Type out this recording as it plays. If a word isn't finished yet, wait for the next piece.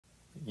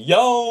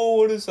Yo,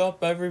 what is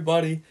up,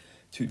 everybody?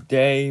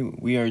 Today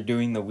we are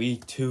doing the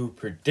week 2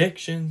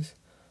 predictions.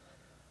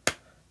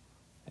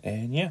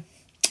 And yeah,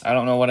 I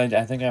don't know what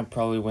I think I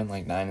probably win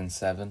like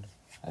 9-7.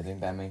 I think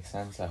that makes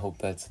sense. I hope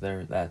that's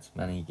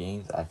many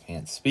games. I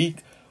can't speak.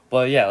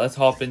 But yeah, let's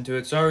hop into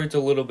it. Sorry it's a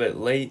little bit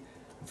late.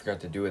 I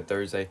forgot to do it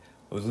Thursday.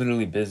 I was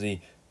literally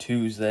busy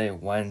Tuesday,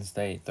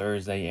 Wednesday,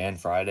 Thursday,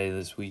 and Friday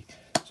this week.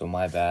 So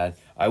my bad.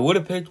 I would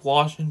have picked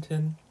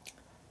Washington.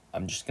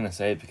 I'm just going to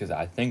say it because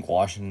I think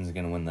Washington's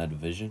going to win that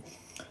division.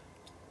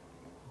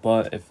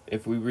 But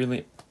if we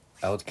really,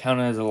 I would count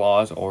it as a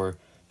loss, or if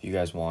you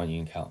guys want,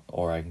 you can count,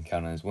 or I can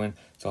count it as win.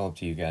 It's all up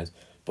to you guys.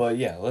 But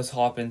yeah, let's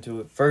hop into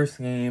it. First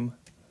game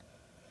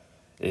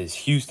is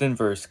Houston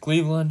versus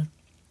Cleveland.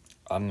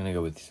 I'm going to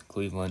go with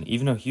Cleveland,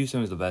 even though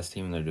Houston was the best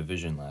team in their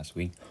division last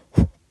week.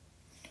 And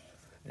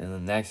the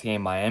next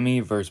game, Miami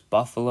versus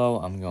Buffalo.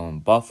 I'm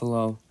going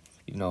Buffalo,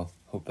 even though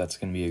hope that's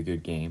going to be a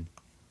good game.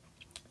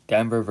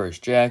 Denver versus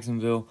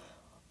Jacksonville.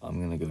 I'm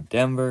going to go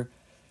Denver.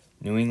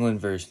 New England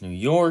versus New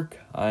York.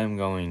 I'm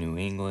going New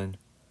England.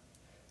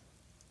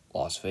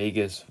 Las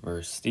Vegas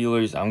versus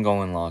Steelers. I'm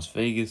going Las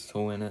Vegas to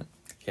win it.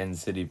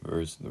 Kansas City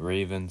versus the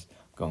Ravens.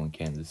 I'm going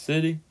Kansas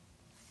City.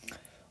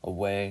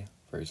 Away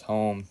versus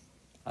home.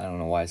 I don't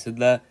know why I said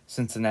that.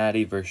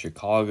 Cincinnati versus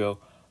Chicago.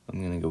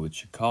 I'm going to go with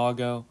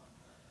Chicago.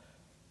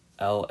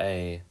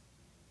 LA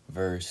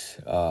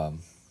versus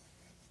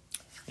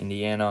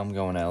Indiana. I'm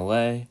going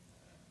LA.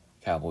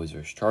 Cowboys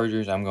versus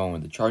Chargers. I'm going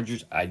with the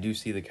Chargers. I do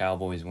see the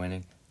Cowboys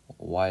winning.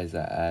 Why is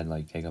that ad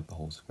take up the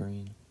whole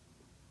screen?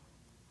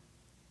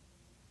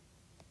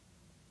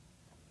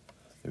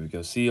 There we go.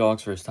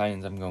 Seahawks versus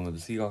Titans. I'm going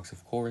with the Seahawks,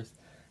 of course.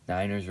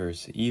 Niners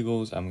versus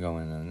Eagles. I'm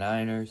going with the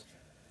Niners.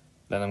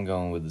 Then I'm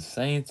going with the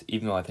Saints,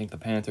 even though I think the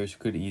Panthers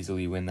could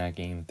easily win that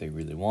game if they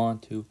really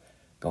want to.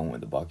 Going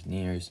with the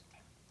Buccaneers.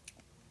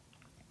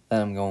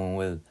 Then I'm going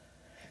with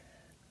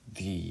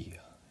the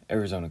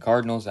Arizona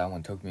Cardinals. That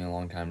one took me a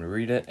long time to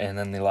read it. And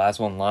then the last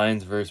one,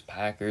 Lions versus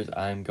Packers.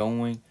 I'm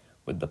going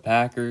with the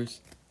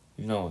Packers.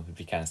 You know, it'd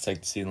be kind of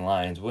sick to see the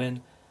Lions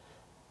win.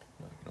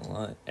 Not gonna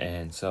lie.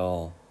 And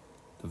so,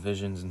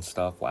 divisions and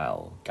stuff.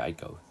 Wow,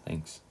 Geico.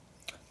 Thanks.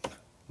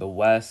 The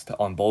West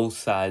on both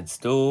sides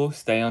still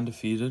stay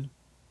undefeated.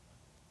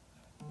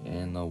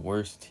 And the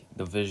worst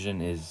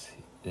division is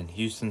in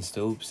Houston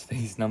still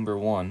stays number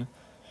 1.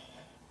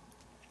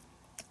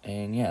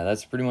 And yeah,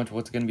 that's pretty much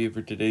what's going to be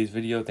for today's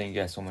video. Thank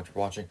you guys so much for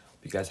watching. Hope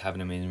you guys have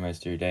an amazing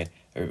rest of your day.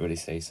 Everybody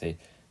stay safe.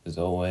 As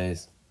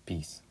always,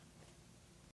 peace.